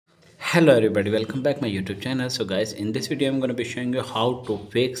Hello everybody, welcome back my YouTube channel. So guys, in this video I'm going to be showing you how to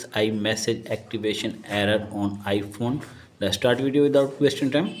fix iMessage activation error on iPhone. Let's start video without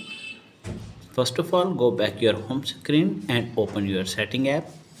wasting time. First of all, go back your home screen and open your setting app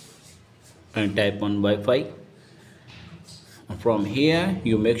and type on Wi-Fi. From here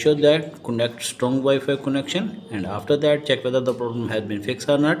you make sure that connect strong Wi-Fi connection, and after that check whether the problem has been fixed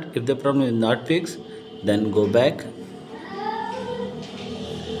or not. If the problem is not fixed, then go back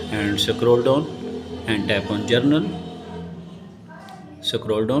and scroll down and tap on journal.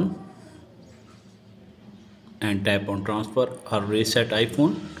 Scroll down and tap on transfer or reset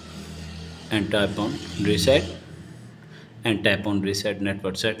iPhone and tap on reset and tap on reset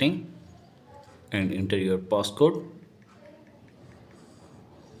network setting and enter your passcode,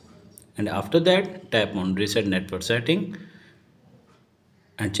 and after that tap on reset network setting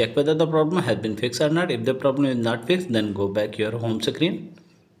and check whether the problem has been fixed or not. If the problem is not fixed, then go back your home screen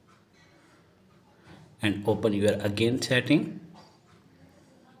and open your again setting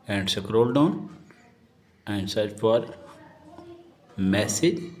and scroll down and search for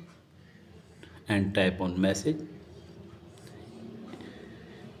message and type on message.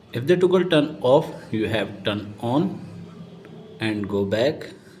 If the toggle turn off, you have turn on and go back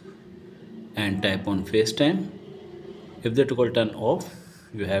and type on FaceTime. If the toggle turn off,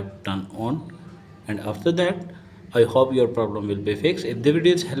 you have turn on, and after that I hope your problem will be fixed. If the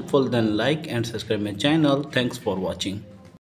video is helpful, then like and subscribe my channel. Thanks for watching.